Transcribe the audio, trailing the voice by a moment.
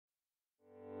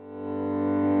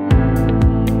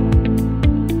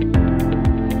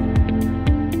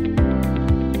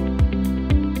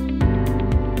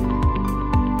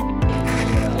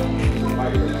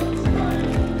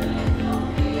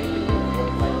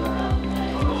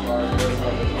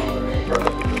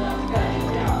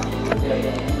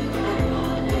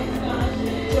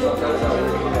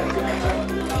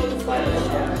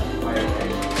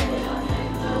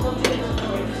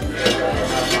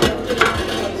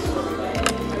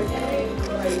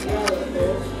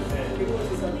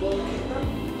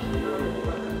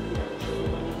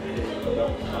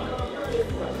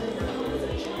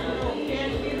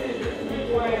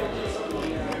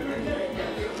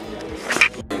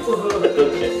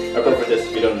Okay. Our prophetess,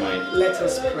 if you don't mind. Let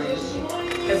us pray.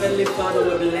 Heavenly Father,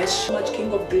 we bless you, much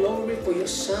King of glory, for your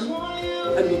son.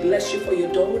 And we bless you for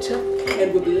your daughter.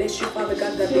 And we bless you, Father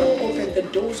God, that they have opened the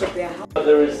doors of their house.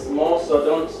 There is more, so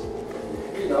don't,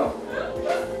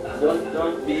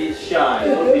 don't be shy.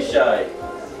 Don't be shy.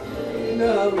 You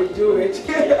know how we do it.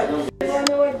 I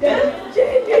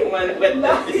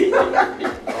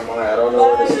don't know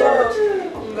where to start.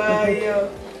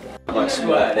 My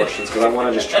small questions, because I want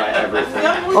to just try everything.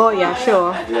 Oh yeah,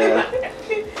 sure. Yeah.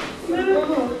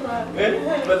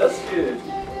 But that's good.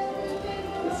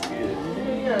 That's good.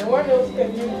 Yeah, what else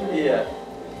can you do? Yeah.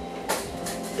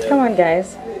 Come on,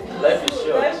 guys. Life is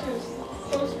short. Life is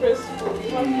so stressful.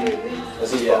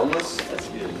 Is this boneless? That's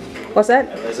good. What's that?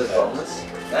 Is this boneless?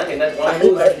 That's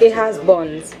one. It has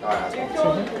buns.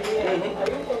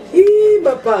 Hey,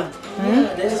 Papa.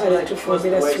 This is like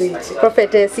forbidden sweet.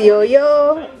 Prophetess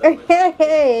Yo-Yo.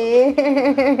 Hey.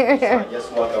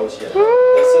 Just walk out here.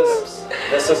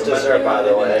 This is dessert, by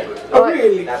the way. Oh,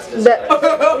 really? That's dessert.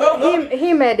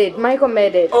 He made it. Michael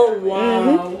made it. Oh,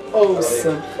 wow.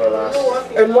 Awesome.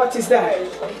 And what is that?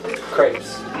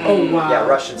 Crepes. Oh, wow. Yeah,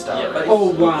 Russian style. Yeah,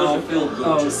 oh, wow.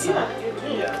 Awesome.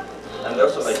 Yeah. And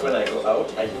also, like, when I go out,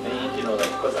 I think, like,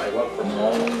 because I work from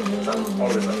home, so I'm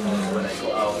always at home. When I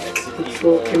go out, I see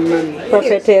people.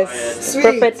 Prophetess.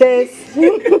 Prophetess.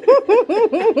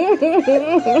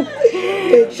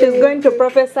 She's going to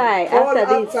prophesy after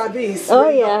this. Oh,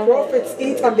 when yeah. The prophets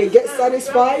eat and they get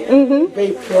satisfied,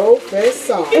 they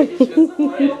prophesy.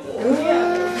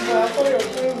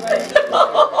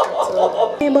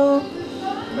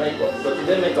 So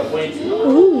today make a point.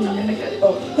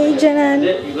 Hey, Janan.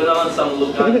 You're gonna want some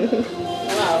look at.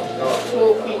 Wow.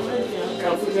 Smoking.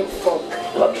 Can put a fork.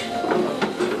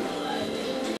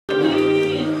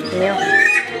 Yeah.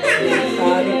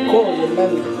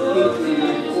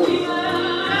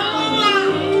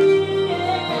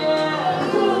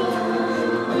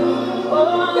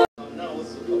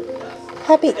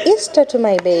 Happy Easter to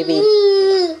my baby.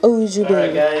 Oh, Judy.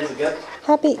 Alright, guys, good.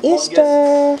 Happy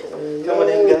Easter. Come on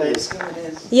in, guys.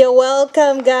 You're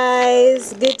welcome,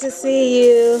 guys. Good to see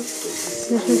you.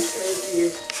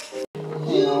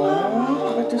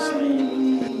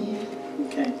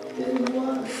 Okay.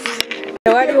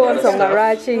 What do you want from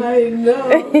Garachi? I know.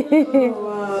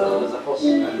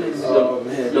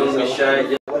 Don't be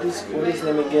shy. What is his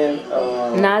name again?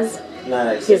 Naz?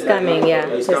 Nice. He's coming, yeah.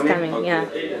 He's He's coming? coming, Okay.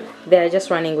 yeah. They're just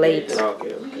running late.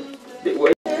 Okay.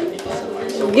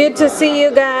 Good to see you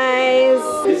guys.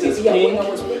 This is King.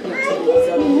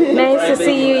 Nice to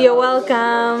see you. You're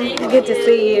welcome. Good to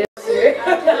see you.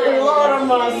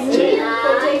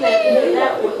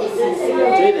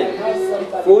 Jaden.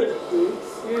 Food?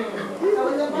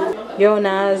 Yo,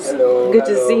 Naz. Hello. Good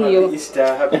to see you. Happy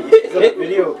Easter. Happy Easter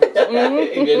video.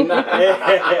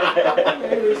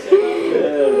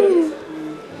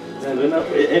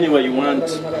 Anyway you want.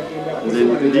 Because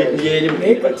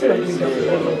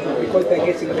they're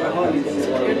getting their holidays on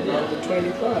the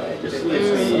 25.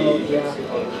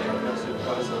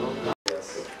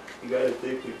 You gotta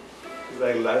take it. It's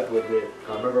like life with it.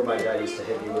 I remember my dad used to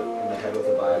hit me in the head with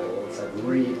the Bible and said,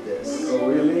 read this. Oh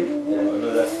really? Yeah, I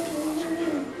know that.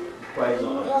 Quite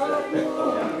long.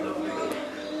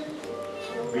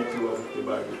 Me too, of the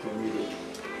Bible to read it.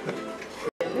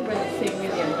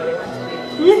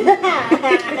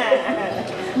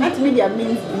 That media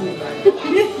means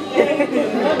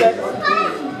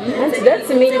That's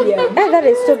medium. That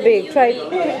is too big. Try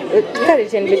cut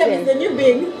it in between. the new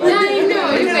big. I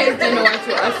know, you guys don't know what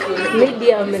to ask for.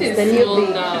 Medium is the new big.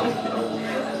 Now.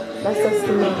 That's just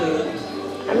medium.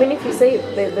 I mean, if you say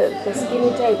the skinny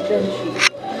type, then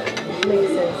it makes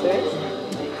sense, right?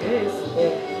 Yes.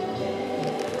 Yeah.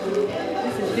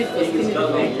 This is big for skinny.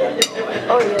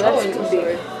 Oh yeah, that's too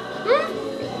big.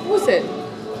 Who said?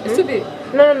 It's too big.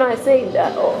 No, I say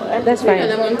that. That's fine.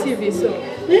 And I'm on TV, so.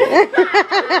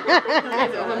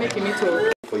 I'm making me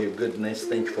talk. For your goodness,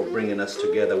 thank you for bringing us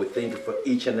together. We thank you for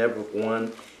each and every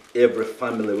one, every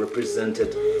family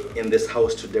represented in this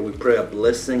house today. We pray a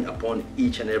blessing upon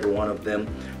each and every one of them.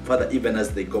 Father, even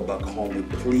as they go back home, we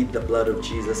plead the blood of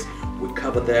Jesus. We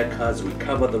cover their cars, we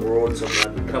cover the roads of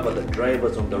God, we cover the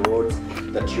drivers on the roads,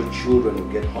 that your children will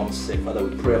get home safe. Father,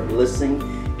 we pray a blessing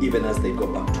even as they go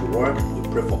back to work. We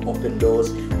pray for open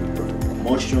doors, we pray for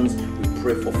promotions, we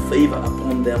pray for favor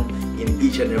upon them in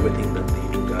each and everything that they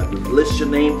do, God. We bless your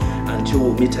name until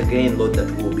we meet again, Lord,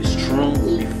 that we will be strong, we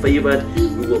will be favored,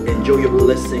 we will enjoy your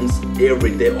blessings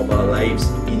every day of our lives.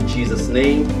 In Jesus'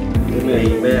 name,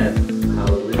 amen.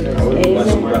 Hallelujah. I was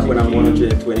watching back when I'm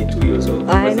 122 years old.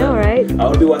 I know, right? right. I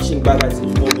will be watching back at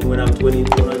it when I'm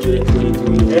 222 years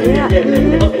old. Yeah.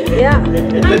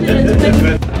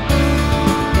 Yeah.